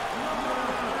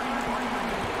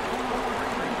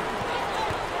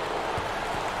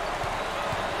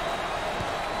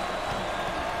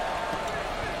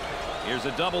 Here's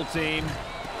a double team.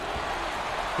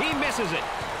 He misses it.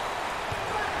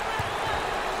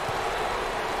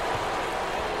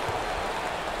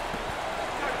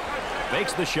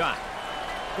 Makes the shot.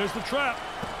 There's the trap.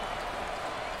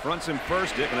 Fronts him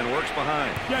first, Dick, and then works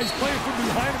behind. Yeah, he's playing from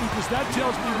behind him because that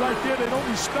tells me right there they don't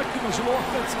respect him as an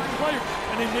offensive player.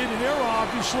 And they made an error,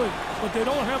 obviously. But they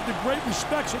don't have the great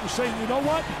respect, so they're saying, you know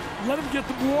what? Let him get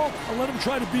the ball and let him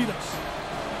try to beat us.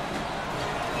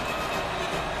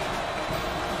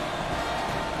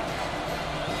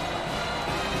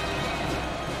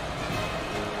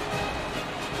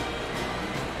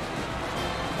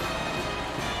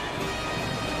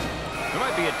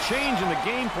 Be a change in the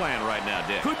game plan right now,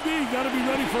 Dick. Could be. Got to be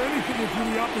ready for anything if you're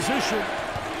the opposition.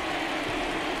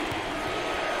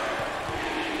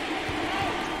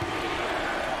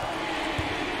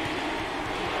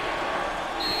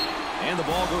 And the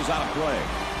ball goes out of play.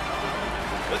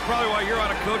 That's probably why you're out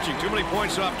of coaching. Too many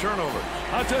points off turnovers.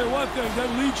 I'll tell you one thing.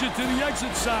 That leads you to the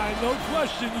exit sign. No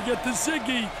question. You get the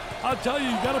Ziggy. I'll tell you,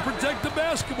 you got to protect the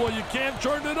basketball. You can't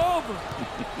turn it over.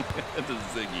 The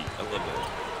Ziggy. I love that.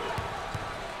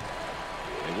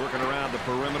 Working around the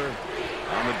perimeter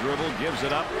on the dribble, gives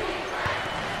it up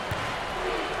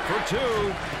for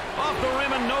two, off the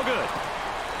rim and no good.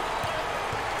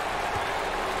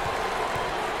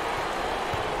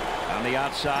 On the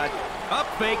outside, up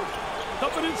fake,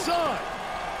 up and inside.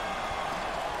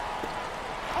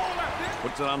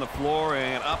 Puts it on the floor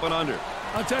and up and under.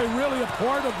 I'll tell you, really a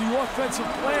part of the offensive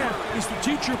plan is to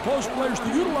teach your post players to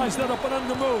utilize that up and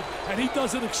under move, and he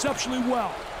does it exceptionally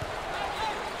well.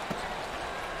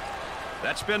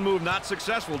 That spin move not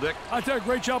successful, Dick. I tell you,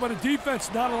 great job on the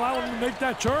defense, not allowing him to make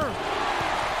that turn.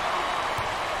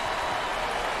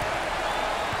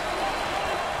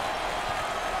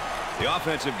 The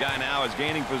offensive guy now is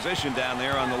gaining position down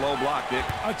there on the low block, Dick.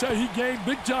 I tell you, he gained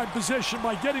big-time position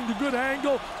by getting the good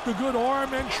angle, the good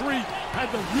arm entry,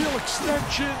 had the real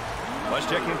extension. Let's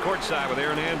check in courtside with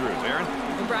Aaron Andrews. Aaron?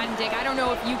 Well, Brad and Dick, I don't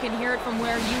know if you can hear it from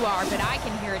where you are, but I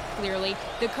can hear it clearly.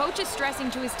 The coach is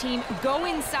stressing to his team, go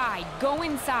inside, go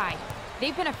inside.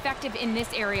 They've been effective in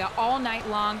this area all night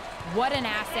long. What an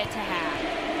asset to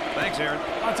have. Thanks, Aaron.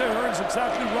 I'll tell you, Aaron's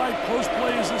exactly right. Post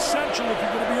play is essential if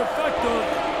you're going to be effective.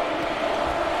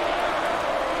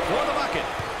 For the bucket.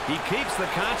 He keeps the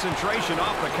concentration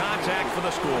off the contact for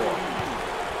the score.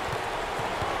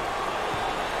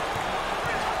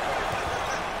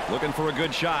 Looking for a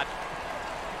good shot.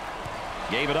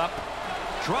 Gave it up.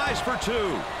 Tries for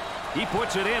two. He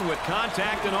puts it in with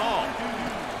contact and all.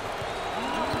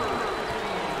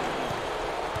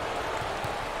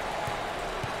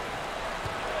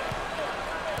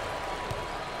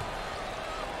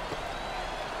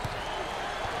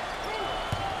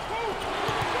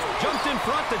 Jumped in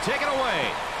front to take it away.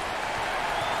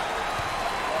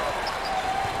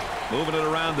 Moving it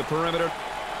around the perimeter.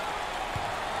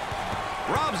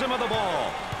 Robs him of the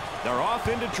ball. They're off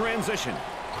into transition.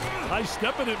 Nice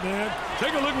step in it, man.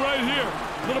 Take a look right here.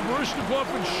 Little Baryshnikov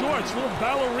in shorts, little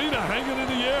ballerina hanging in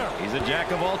the air. He's a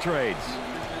jack of all trades.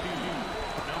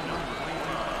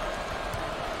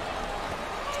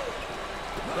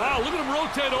 Wow, look at him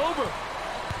rotate over.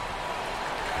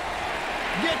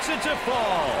 Gets it to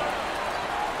fall.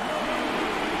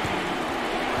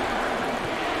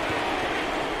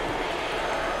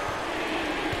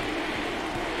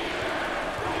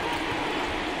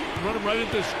 Run him right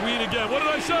into the screen again. What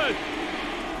did I say?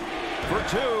 For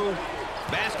two.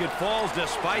 Basket falls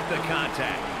despite the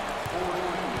contact.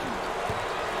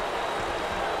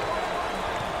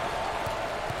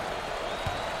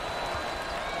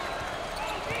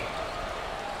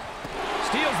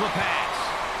 Steals the pass.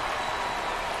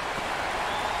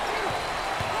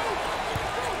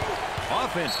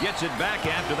 Offense gets it back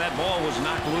after that ball was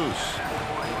knocked loose.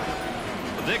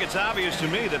 I think it's obvious to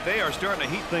me that they are starting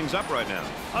to heat things up right now.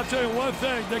 I'll tell you one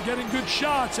thing, they're getting good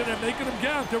shots and they're making them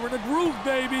count. They're in a groove,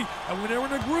 baby. And when they're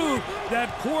in a groove,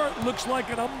 that court looks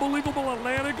like an unbelievable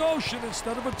Atlantic Ocean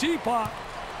instead of a teapot.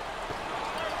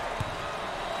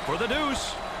 For the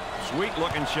deuce. Sweet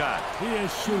looking shot. He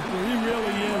is super. He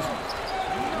really is.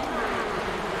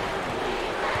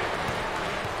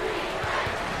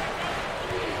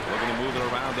 Looking to move it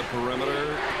around the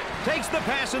perimeter. Takes the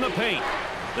pass in the paint.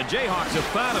 The Jayhawks have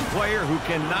found a player who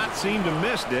cannot seem to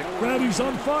miss, Dick. Brad, he's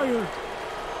on fire.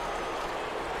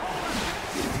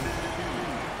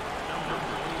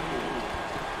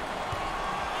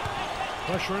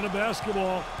 Pressure in the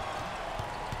basketball.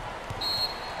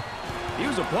 He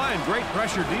was applying great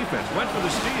pressure defense. Went for the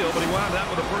steal, but he wound up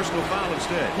with a personal foul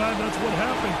instead. Brad, that's what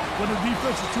happened when the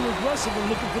defense is too aggressive and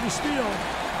looking for the steal.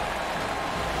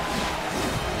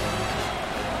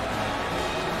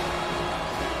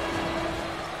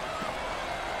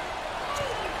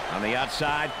 On the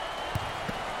outside.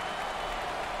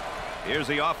 Here's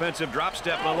the offensive drop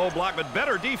step and a low block, but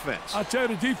better defense. I'll tell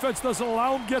you, the defense doesn't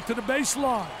allow him to get to the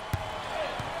baseline.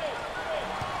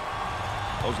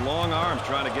 Those long arms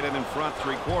trying to get it in front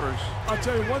three-quarters. I'll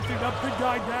tell you one thing, that big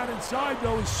guy down inside,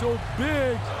 though, is so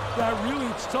big that really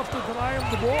it's tough to deny him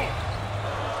the ball.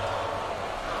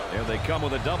 There they come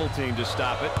with a double team to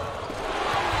stop it.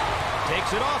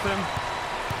 Takes it off him.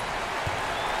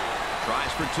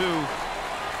 Tries for two.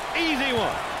 Easy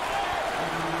one.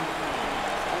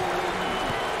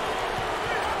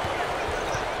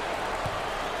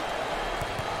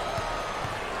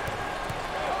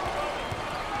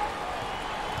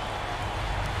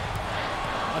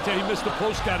 I'll tell you, he missed the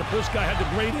post guy. The post guy had the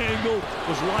great angle,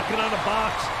 was locking on the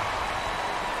box.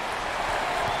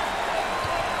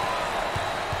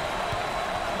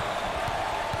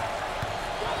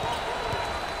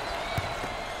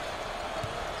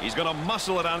 He's going to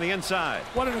muscle it on the inside.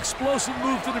 What an explosive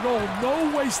move to the goal.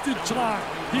 No wasted time.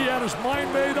 He had his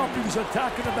mind made up. He was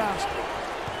attacking the basket.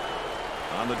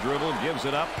 On the dribble, gives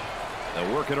it up.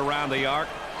 They'll work it around the arc.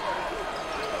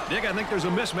 Dick, I think there's a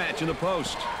mismatch in the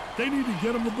post. They need to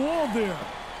get him the ball there.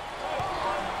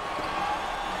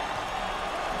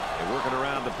 They work it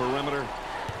around the perimeter.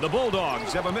 The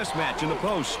Bulldogs have a mismatch in the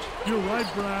post. You're right,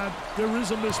 Brad. There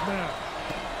is a mismatch.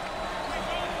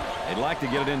 They'd like to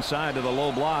get it inside to the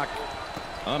low block.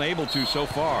 Unable to so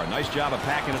far. Nice job of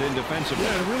packing it in defensively.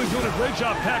 Yeah, they're really doing a great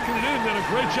job packing it in and a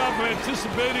great job of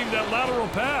anticipating that lateral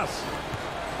pass.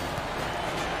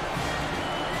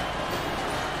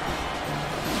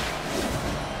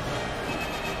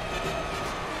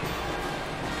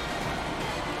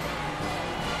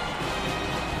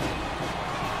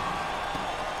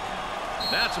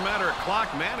 That's a matter of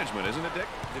clock management, isn't it, Dick?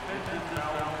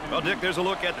 Well, Dick, there's a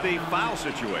look at the foul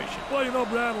situation. Well, you know,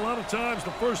 Brad, a lot of times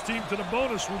the first team to the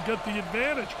bonus will get the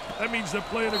advantage. That means they're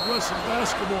playing aggressive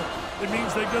basketball. It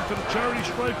means they get to the charity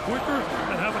stripe quicker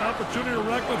and have an opportunity to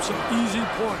rack up some easy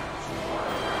points.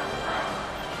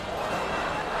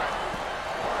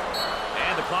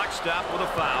 And the clock stopped with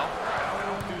a foul.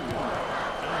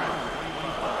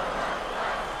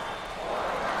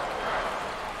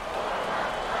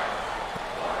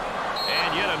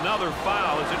 Another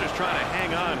foul as they're just trying to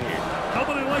hang on here.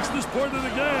 Nobody likes this point of the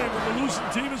game when the losing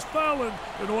team is fouling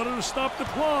in order to stop the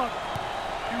clock.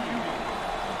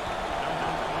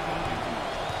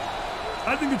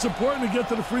 I think it's important to get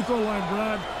to the free throw line,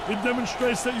 Brad. It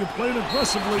demonstrates that you're playing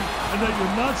aggressively and that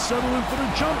you're not settling for the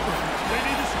jumper. They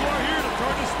need to score here to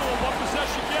turn this into a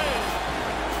one-possession game.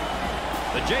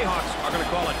 The Jayhawks are going to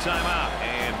call a timeout.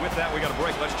 And with that, we got a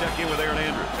break. Let's check in with Aaron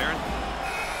Andrews. Aaron?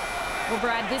 Well,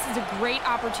 Brad, this is a great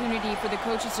opportunity for the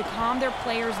coaches to calm their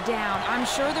players down. I'm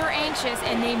sure they're anxious,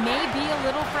 and they may be a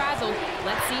little frazzled.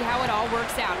 Let's see how it all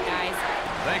works out, guys.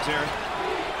 Thanks, Aaron.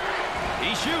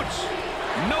 He shoots.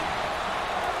 Nope.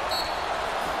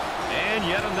 And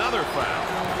yet another foul.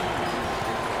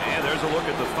 And there's a look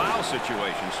at the foul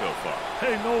situation so far.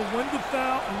 Hey, knowing when to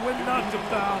foul and when not to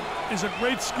foul is a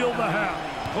great skill to have.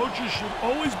 Coaches should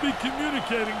always be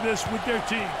communicating this with their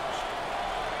teams.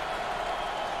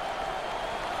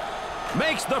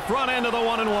 Makes the front end of the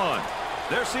 1-and-1.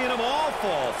 They're seeing them all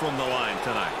fall from the line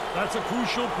tonight. That's a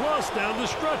crucial plus down the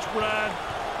stretch, Brad.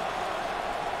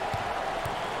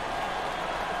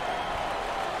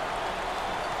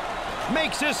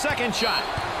 Makes his second shot.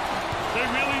 They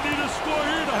really need a score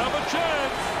here to have a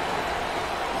chance.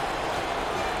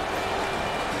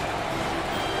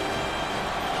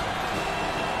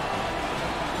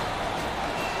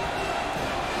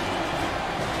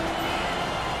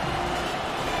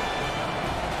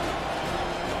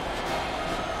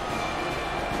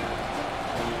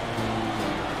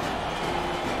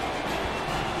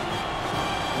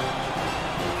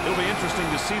 It'll be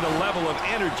interesting to see the level of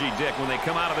energy, Dick, when they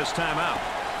come out of this timeout.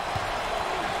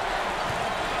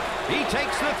 He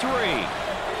takes the three.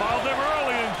 Foul them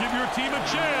early and give your team a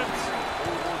chance.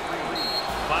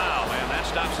 Foul, and that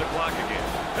stops the clock again.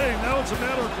 Hey, now it's a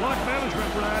matter of clock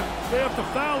management, Brad. They have to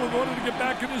foul in order to get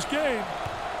back in this game.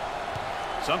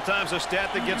 Sometimes a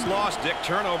stat that gets lost, Dick,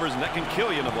 turnovers, and that can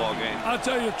kill you in a ball game. I'll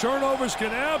tell you, turnovers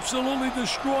can absolutely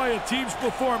destroy a team's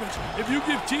performance. If you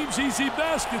give teams easy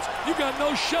baskets, you got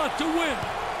no shot to win.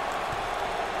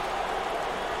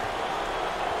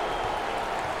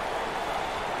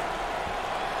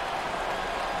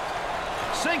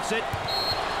 Sinks it.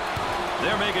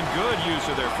 They're making good use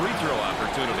of their free throw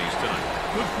opportunities tonight.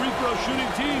 Good free throw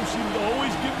shooting teams seem to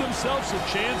always give themselves a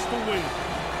chance to win.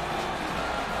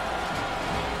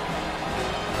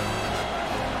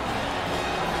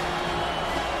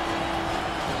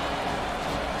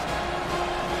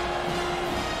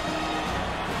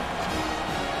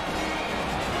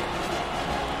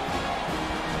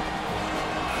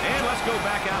 And let's go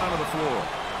back out onto the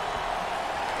floor.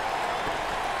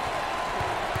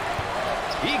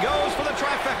 He goes for the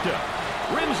trifecta.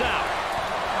 Rims out.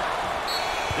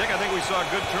 Dick, I think we saw a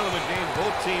good tournament game.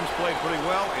 Both teams played pretty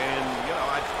well, and, you know,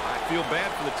 I feel bad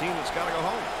for the team that's got to go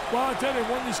home. Well, I tell you, they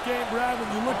won this game, Brad, when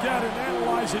you look at it and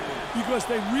analyze it, because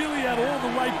they really had all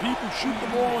the right people shoot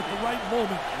the ball at the right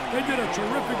moment. They did a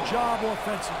terrific job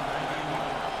offensively.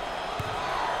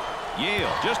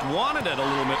 Yale just wanted it a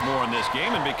little bit more in this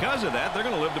game, and because of that, they're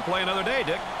going to live to play another day,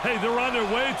 Dick. Hey, they're on their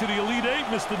way to the Elite Eight,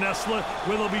 Mr. Nessler,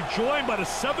 where they'll be joined by the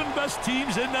 7 best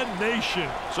teams in the nation.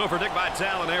 So for Dick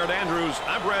Vitale and Aaron Andrews,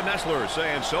 I'm Brad Nessler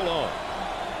saying so long.